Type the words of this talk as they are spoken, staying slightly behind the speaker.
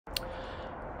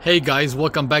Hey guys,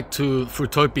 welcome back to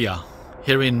Fruitopia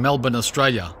here in Melbourne,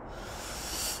 Australia.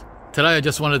 Today I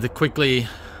just wanted to quickly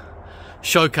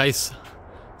showcase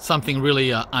something really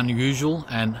unusual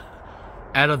and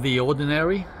out of the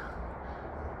ordinary,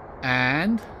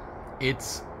 and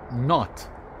it's not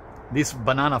this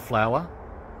banana flower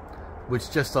which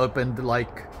just opened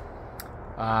like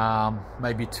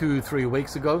maybe 2-3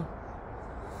 weeks ago.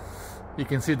 You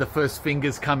can see the first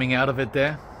fingers coming out of it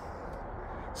there.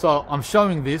 So I'm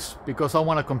showing this because I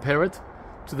want to compare it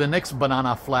to the next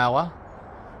banana flower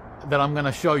that I'm going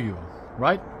to show you,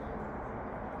 right?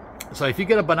 So if you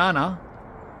get a banana,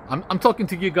 I'm talking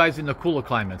to you guys in the cooler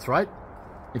climates, right?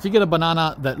 If you get a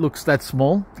banana that looks that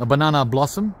small, a banana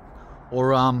blossom,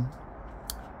 or a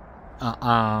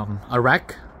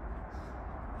rack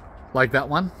like that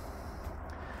one,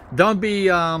 don't be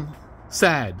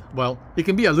sad. Well, you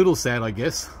can be a little sad, I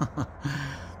guess,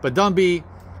 but don't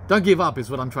give up is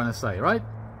what I'm trying to say, right?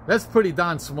 That's pretty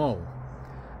darn small.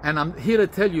 And I'm here to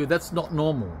tell you that's not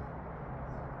normal.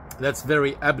 That's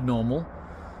very abnormal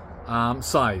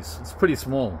size. It's pretty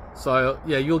small. So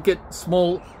yeah, you'll get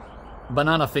small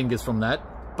banana fingers from that,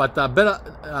 but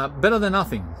better than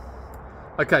nothing.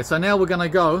 Okay, so now we're gonna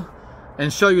go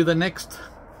and show you the next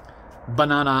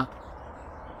banana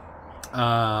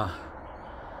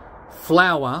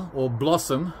flower or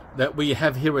blossom that we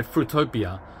have here at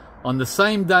Fruitopia on the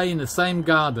same day in the same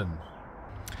garden.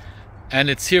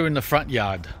 And it's here in the front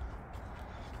yard,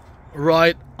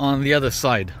 right on the other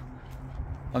side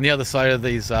of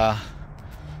these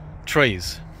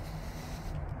trees.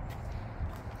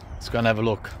 Let's go and have a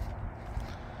look.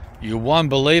 You won't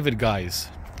believe it, guys.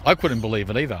 I couldn't believe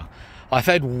it either. I've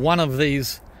had one of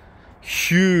these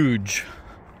huge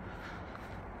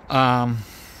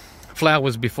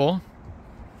flowers before,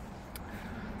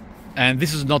 and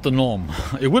this is not the norm.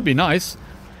 It would be nice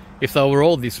if they were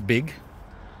all this big,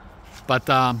 but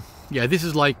yeah, this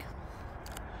is like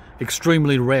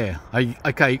extremely rare.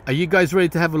 Okay, are you guys ready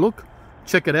to have a look?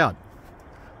 Check it out.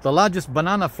 The largest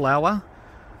banana flower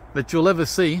that you'll ever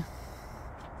see.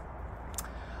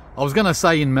 I was gonna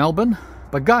say in Melbourne,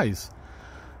 but guys,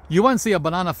 you won't see a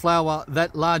banana flower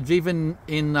that large even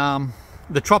in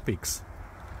the tropics,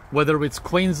 whether it's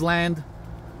Queensland,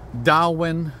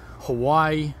 Darwin,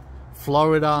 Hawaii,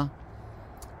 Florida,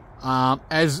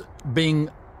 as being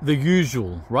the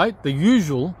usual, right? The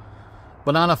usual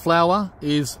banana flower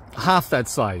is half that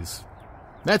size.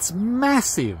 That's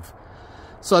massive.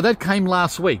 So that came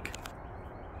last week,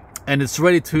 and it's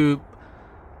ready to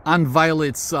unveil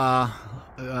its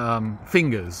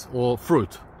fingers or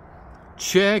fruit.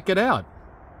 Check it out.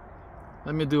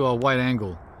 Let me do a wide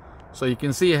angle so you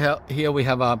can see how here we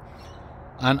have an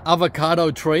avocado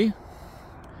tree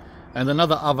and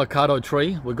another avocado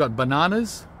tree. We've got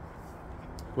bananas,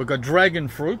 we've got dragon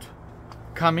fruit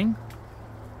coming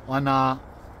on a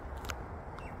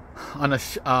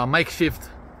makeshift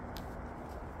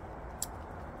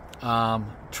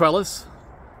trellis,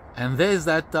 and there's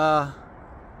that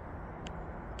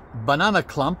banana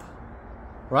clump,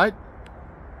 right,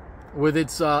 with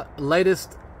its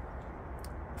latest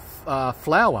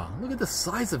flower. Look at the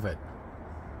size of it.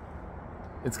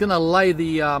 It's gonna lay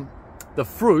the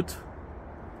fruit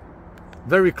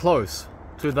very close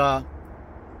to the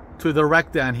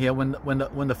rack down here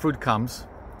when the fruit comes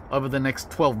over the next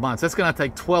 12 months. That's going to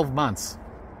take 12 months.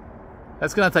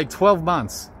 That's going to take 12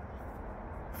 months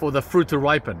for the fruit to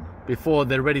ripen before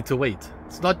they're ready to eat.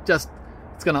 It's not just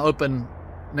it's going to open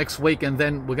next week and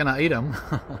then we're going to eat them.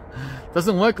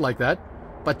 Doesn't work like that.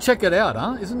 But check it out,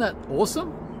 huh? Isn't that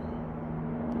awesome?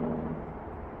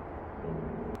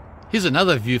 Here's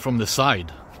another view from the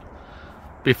side.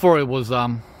 Before it was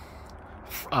a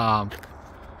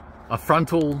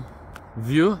frontal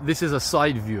view. This is a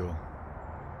side view,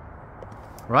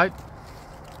 right?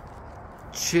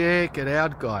 Check it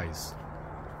out, guys.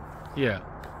 Yeah,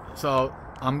 so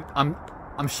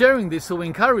I'm sharing this to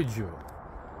encourage you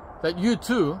that you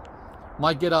too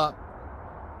might get a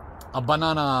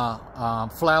banana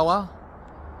flower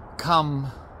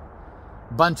come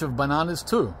bunch of bananas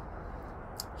too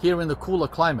here in the cooler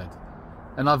climate.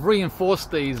 And I've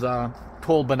reinforced these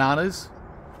tall bananas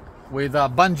with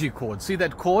bungee cord. See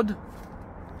that cord?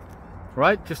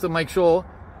 Right? Just to make sure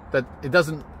that it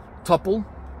doesn't topple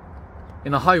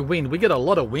in a high wind. We get a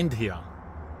lot of wind here.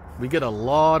 We get a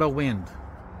lot of wind.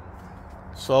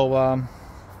 So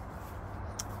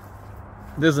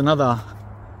there's another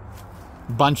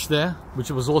bunch there,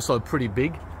 which was also pretty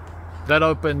big. That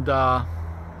opened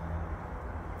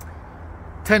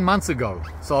 10 months ago.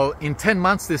 So in 10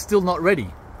 months they're still not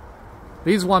ready.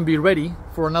 These won't be ready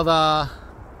for another,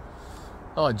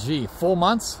 oh gee, 4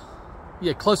 months?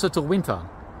 Yeah, closer to winter.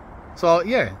 So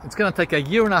yeah, it's gonna take 1.5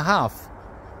 years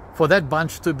for that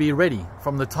bunch to be ready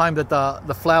from the time that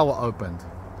the flower opened.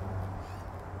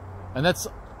 And that's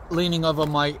leaning over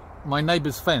my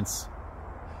neighbor's fence.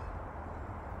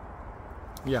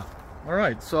 Yeah. All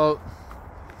right, so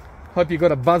hope you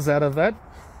got a buzz out of that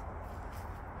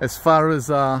as far as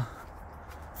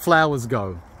flowers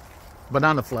go.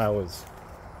 Banana flowers.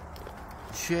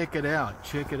 Check it out,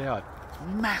 check it out. It's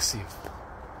massive.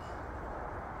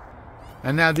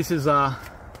 And now this is a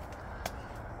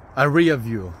rear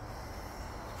view.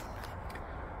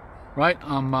 Right,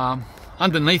 I'm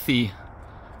underneath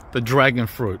the dragon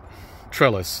fruit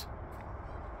trellis,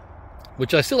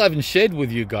 which I still haven't shared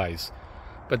with you guys,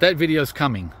 but that video is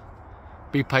coming.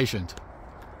 Be patient.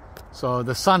 So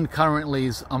the sun currently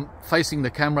is, I'm facing the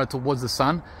camera towards the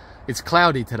sun. It's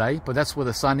cloudy today, but that's where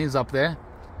the sun is, up there.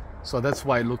 So that's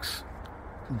why it looks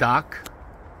dark.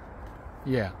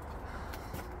 Yeah.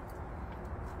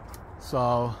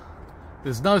 So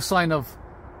there's no sign of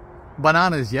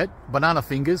bananas yet, banana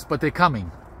fingers, but they're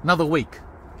coming. Another week.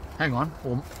 Hang on,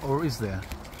 or is there?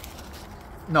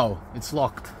 No, it's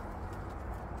locked.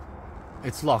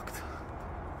 It's locked.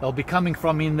 They'll be coming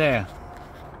from in there.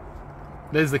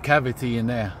 There's the cavity in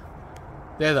there.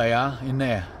 There they are, in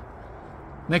there.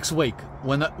 Next week,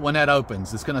 when that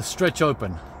opens, it's gonna stretch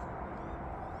open.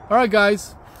 Alright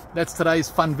guys, that's today's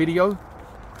fun video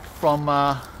from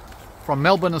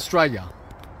Melbourne, Australia.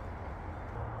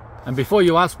 And before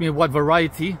you ask me what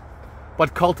variety,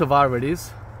 what cultivar it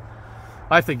is,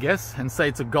 I have to guess and say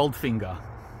it's a Goldfinger.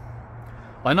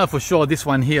 I know for sure this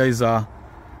one here is a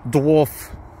dwarf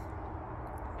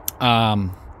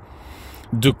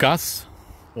Dukas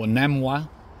or Namwa.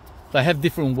 They have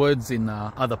different words in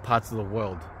other parts of the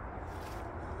world.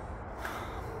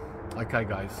 Okay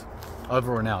guys,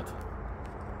 over and out.